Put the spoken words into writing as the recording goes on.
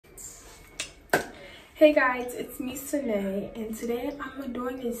Hey guys, it's me Sanaa, and today I'm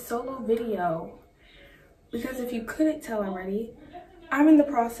doing a solo video because if you couldn't tell already, I'm in the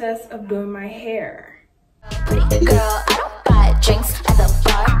process of doing my hair. Pretty girl, I don't buy drinks at the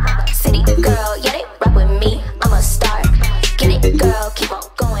bar. City girl, yeah, they rock with me, I'm a star. Get it, girl, keep on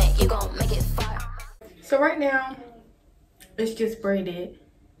going, you gon' make it far. So right now, it's just braided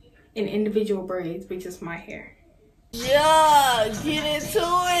in individual braids, but just my hair. Yeah, get into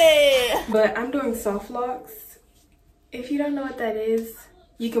it. But I'm doing soft locks. If you don't know what that is,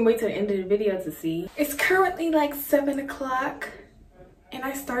 you can wait till the end of the video to see. It's currently like 7 o'clock and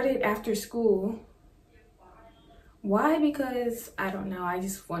I started after school. Why? Because I don't know, I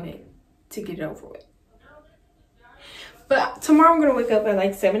just wanted to get it over with. But tomorrow I'm gonna wake up at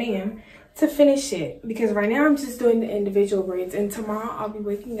like 7 a.m. to finish it because right now I'm just doing the individual braids, and tomorrow I'll be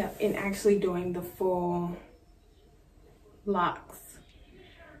waking up and actually doing the full locks.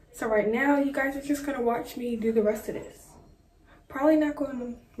 So right now you guys are just gonna watch me do the rest of this. Probably not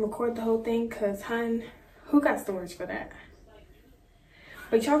gonna record the whole thing because hun, who got storage for that?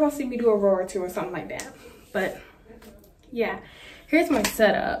 But y'all gonna see me do a row or two or something like that. But yeah, here's my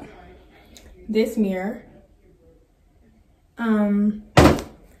setup. This mirror,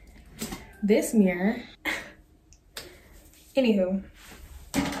 this mirror. Anywho,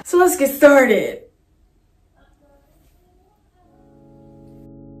 so let's get started.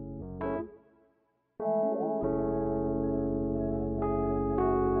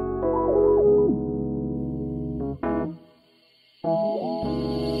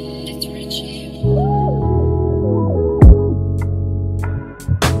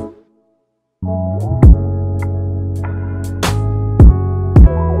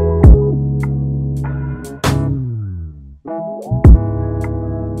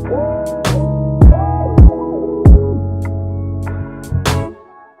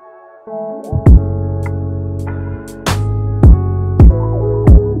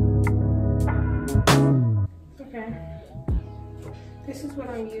 This is what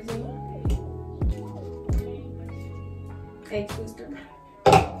I'm using. Egg twister.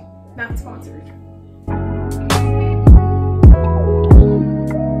 Not sponsored.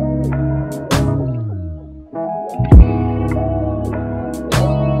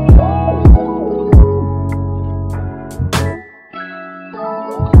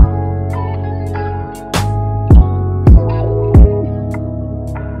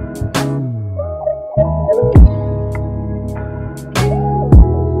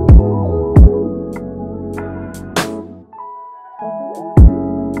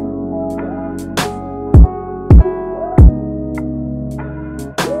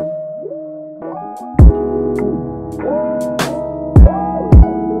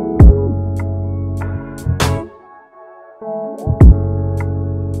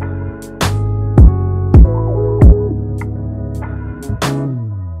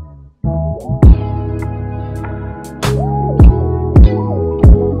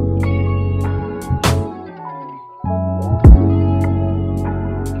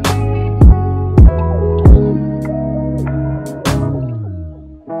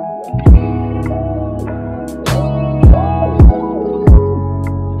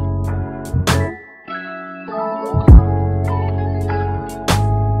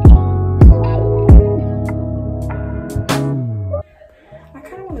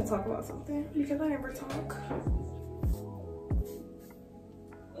 Talk about something because I never talk.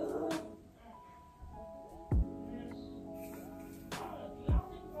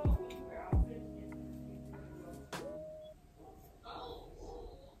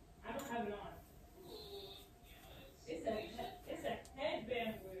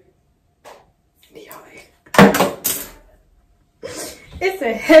 It's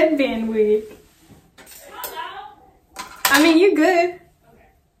a headband wig. I mean, you're good.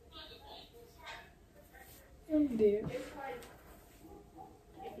 Oh dear.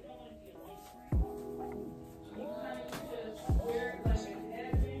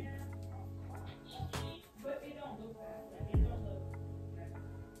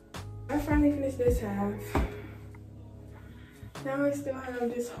 I finally finished this half. Now I still have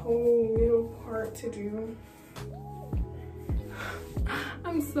this whole middle part to do.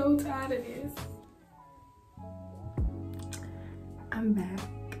 I'm so tired of this. I'm back.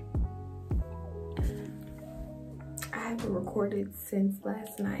 I haven't recorded since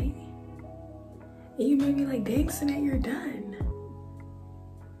last night. And you may be like, dang, Sanaa, you're done.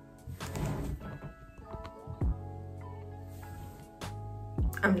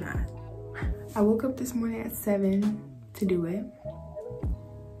 I'm not. I woke up this morning at 7 to do it.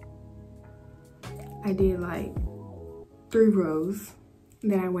 I did like 3 rows.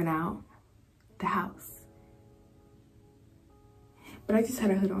 Then I went out. the house. But I just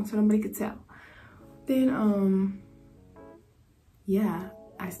had a hood on so nobody could tell. Then, yeah,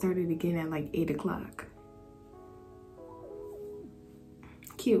 I started again at like 8 o'clock.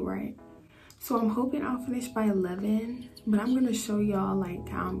 Cute, right? So I'm hoping I'll finish by 11, but I'm gonna show y'all like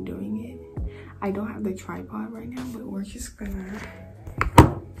how I'm doing it. I don't have the tripod right now, but we're just gonna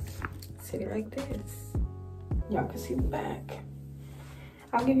sit it like this. Y'all can see the back.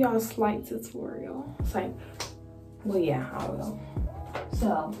 I'll give y'all a slight tutorial. It's like, well, yeah, I will.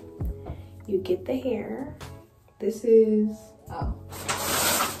 So you get the hair. This is, oh,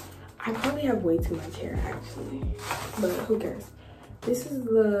 I probably have way too much hair actually, but who cares? This is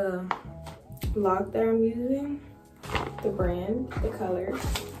the lock that I'm using, the brand, the color,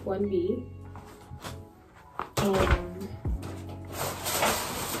 1B. And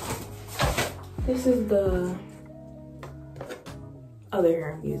this is the other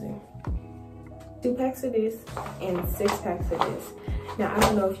hair I'm using. 2 packs of this and 6 packs of this. Now, I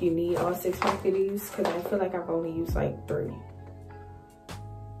don't know if you need all 6 packs of these because I feel like I've only used like 3.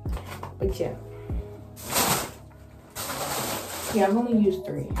 But yeah. Yeah, I've only used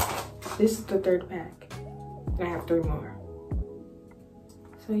 3. This is the 3rd pack. And I have 3 more.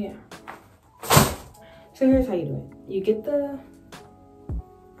 So yeah. So here's how you do it. You get the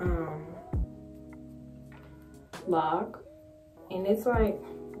lock, and it's like,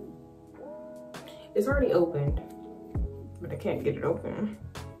 it's already opened, but I can't get it open.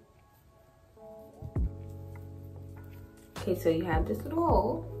 Okay, so you have this little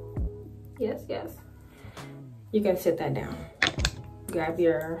hole. Yes, yes. You can sit that down. Grab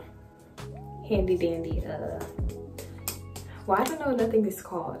your handy dandy, well, I don't know what nothing is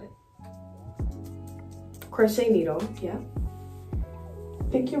called. Crochet needle, yeah.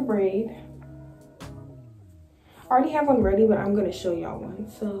 Pick your braid. I already have one ready, but I'm gonna show y'all one.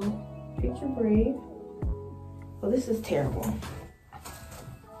 So pick your braid. Well, this is terrible.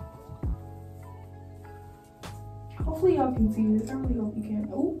 Hopefully y'all can see this. I really hope you can.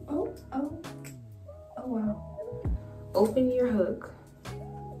 Oh, oh, oh. Oh, wow. Open your hook.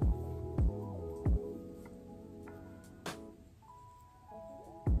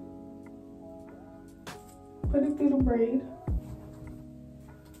 Put it through the braid.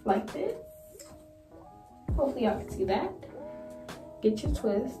 Like this. Hopefully y'all can see that. Get your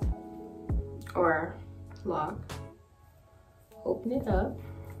twist or lock. Open it up.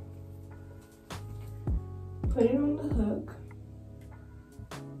 Put it on the hook.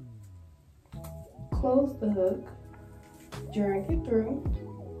 Close the hook. Drag it through.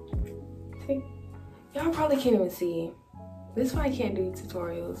 Y'all probably can't even see. This is why I can't do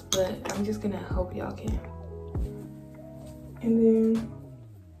tutorials, but I'm just gonna hope y'all can. And then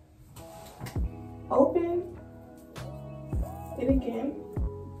open it again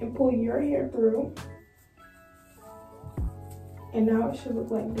and pull your hair through. And now it should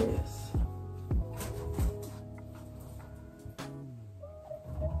look like this.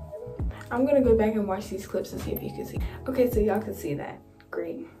 I'm gonna go back and watch these clips to see if you can see. Okay, so y'all can see that.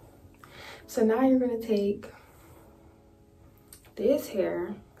 Great. So now you're gonna take this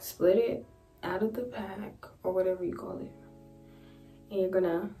hair, split it out of the pack or whatever you call it. And you're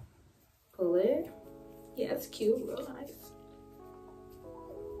gonna pull it. Yeah, it's cute, real nice.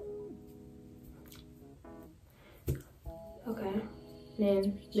 Okay,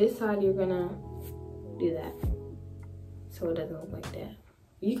 then this side you're gonna do that so it doesn't look like that.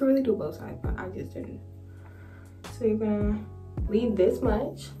 You can really do both sides, but I just didn't. So you're gonna leave this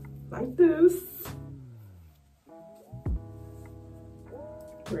much, like this.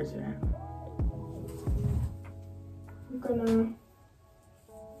 Where's it at? You're gonna,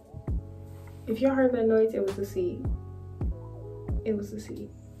 if y'all heard that noise, it was the seed. It was the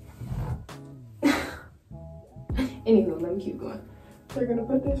seed. Anywho, let me keep going. So you're gonna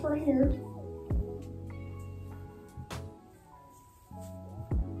put this right here.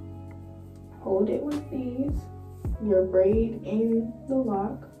 Hold it with these, your braid and the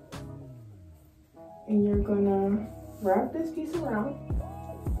lock. And you're gonna wrap this piece around.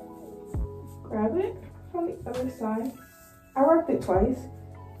 Grab it from the other side. I wrapped it twice.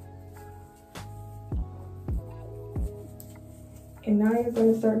 And now you're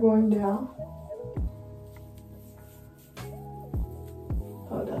gonna start going down.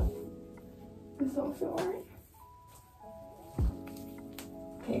 Hold up. This don't feel right.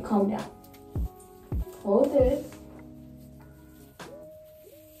 Okay, calm down. Hold this.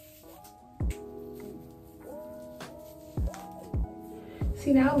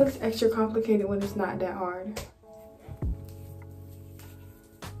 See, now it looks extra complicated when it's not that hard.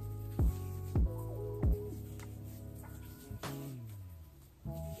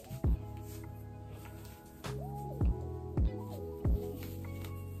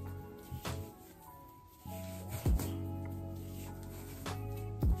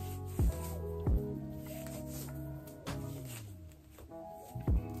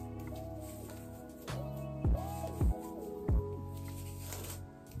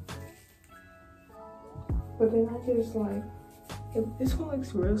 But then I just like, this one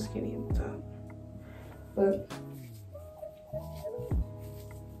looks real skinny at the top. But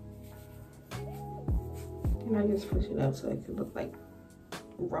and I just push it up so it could look like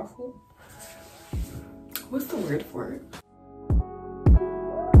ruffled. What's the word for it?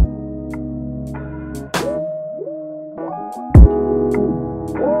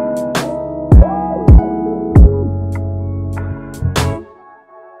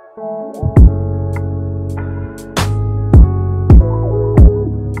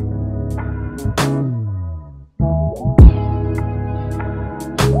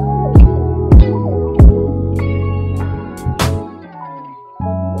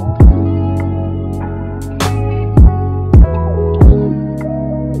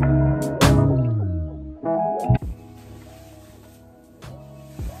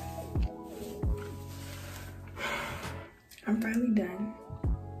 I'm finally done.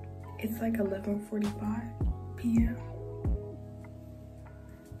 It's like 11:45 p.m.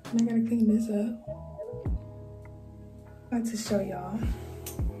 and I gotta clean this up. I want to show y'all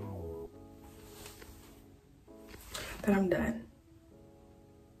that I'm done.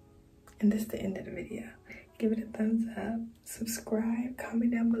 And this is the end of the video. Give it a thumbs up, subscribe,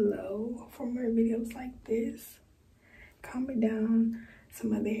 comment down below for more videos like this. Comment down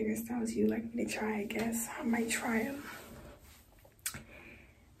some other hairstyles you'd like me to try, I guess. I might try them.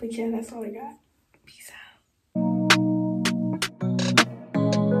 But yeah, that's all I got. Peace out.